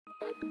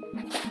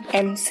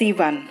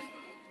MC1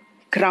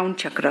 Crown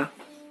Chakra.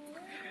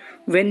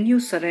 When you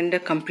surrender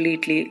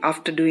completely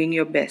after doing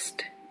your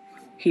best,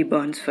 he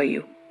burns for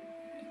you.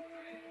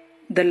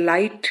 The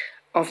light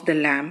of the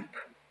lamp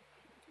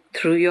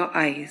through your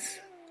eyes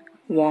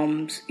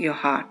warms your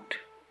heart.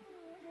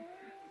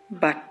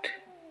 But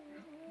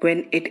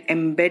when it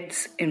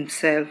embeds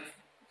himself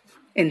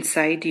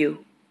inside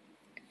you,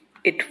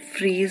 it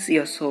frees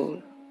your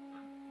soul.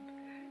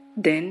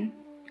 Then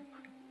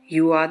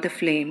you are the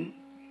flame,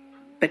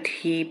 but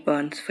he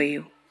burns for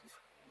you.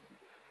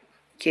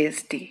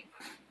 KST.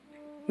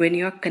 When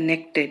you are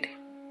connected,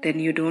 then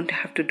you don't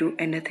have to do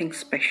anything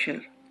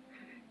special,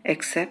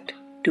 except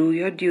do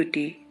your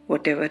duty,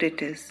 whatever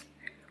it is,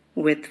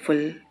 with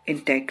full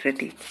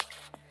integrity.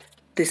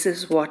 This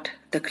is what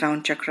the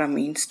crown chakra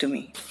means to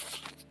me.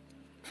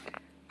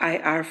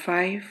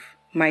 IR5,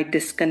 my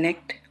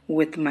disconnect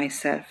with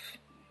myself.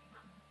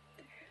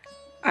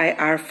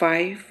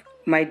 IR5,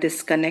 my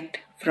disconnect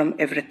from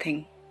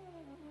everything.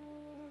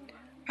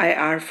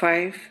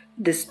 IR5,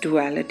 this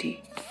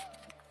duality.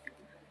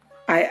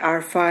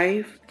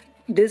 IR5,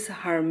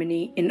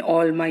 disharmony in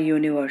all my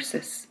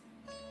universes.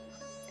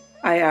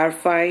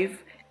 IR5,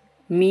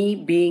 me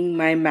being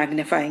my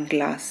magnifying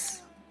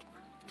glass.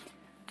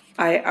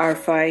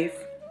 IR5,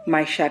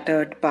 my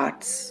shattered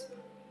parts.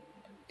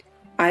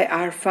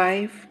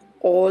 IR5,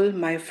 all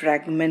my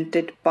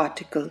fragmented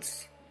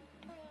particles.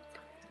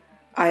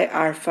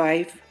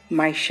 IR5,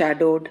 my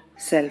shadowed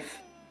self.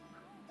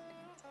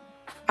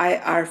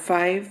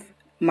 IR5,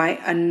 my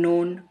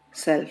unknown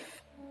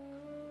self.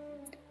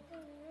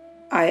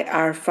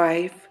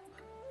 IR5,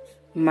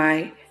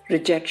 my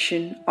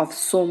rejection of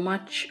so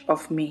much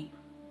of me.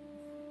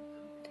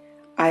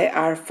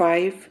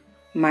 IR5,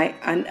 my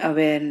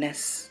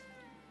unawareness.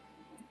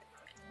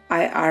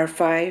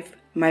 IR5,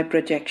 my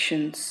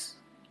projections.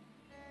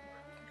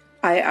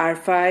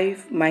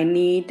 IR5, my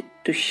need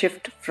to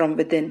shift from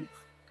within.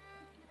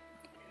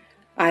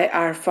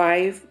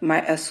 IR5,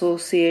 my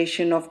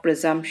association of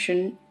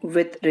presumption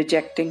with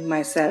rejecting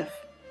myself.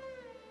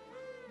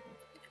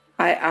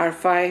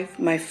 IR5,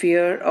 my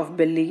fear of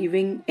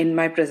believing in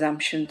my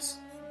presumptions.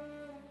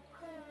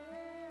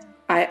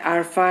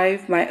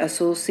 IR5, my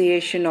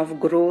association of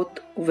growth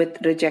with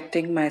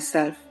rejecting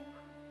myself.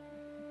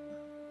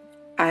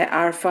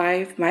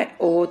 IR5, my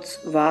oaths,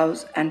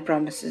 vows, and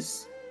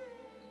promises.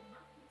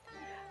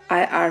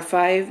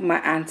 IR5,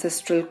 my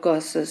ancestral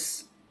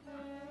curses.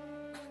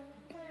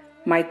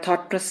 My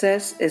thought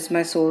process is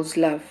my soul's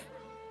love.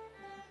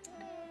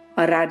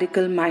 A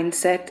radical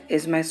mindset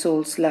is my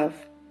soul's love.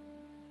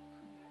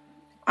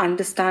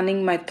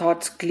 Understanding my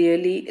thoughts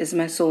clearly is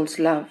my soul's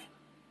love.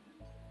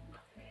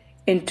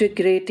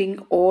 Integrating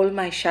all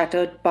my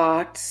shattered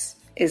parts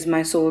is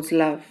my soul's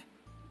love.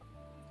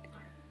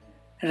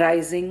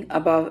 Rising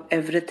above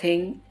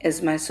everything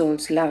is my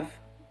soul's love.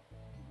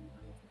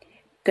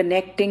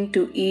 Connecting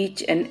to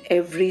each and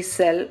every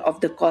cell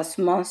of the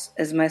cosmos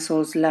is my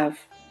soul's love.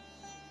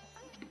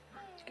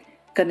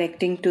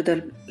 Connecting to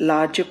the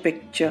larger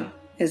picture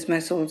is my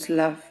soul's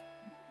love.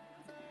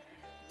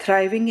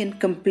 Thriving in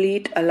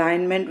complete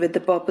alignment with the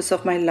purpose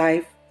of my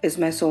life is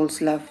my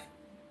soul's love.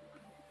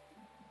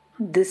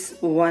 This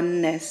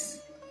oneness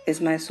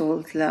is my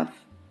soul's love.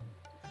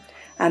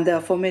 And the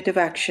affirmative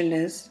action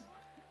is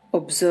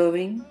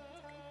observing,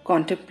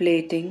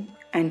 contemplating,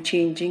 and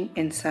changing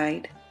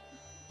inside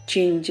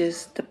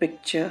changes the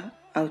picture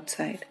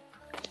outside.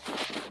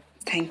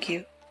 Thank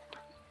you.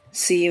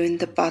 See you in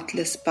the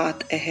pathless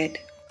path ahead.